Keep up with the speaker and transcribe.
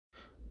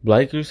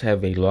Lakers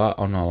have a lot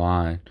on the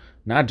line,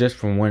 not just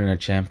from winning a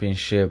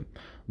championship,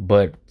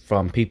 but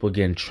from people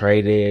getting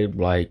traded,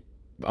 like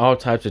all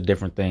types of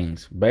different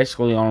things.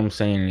 Basically, all I'm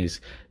saying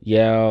is,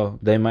 yeah,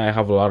 they might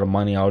have a lot of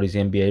money, all these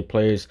NBA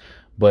players,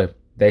 but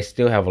they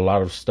still have a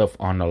lot of stuff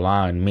on the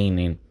line,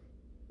 meaning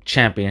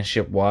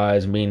championship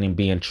wise, meaning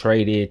being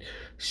traded,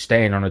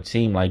 staying on a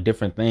team, like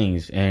different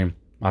things. And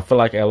I feel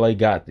like LA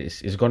got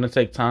this. It's going to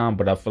take time,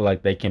 but I feel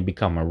like they can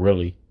become a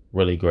really,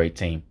 really great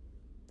team.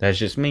 That's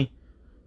just me.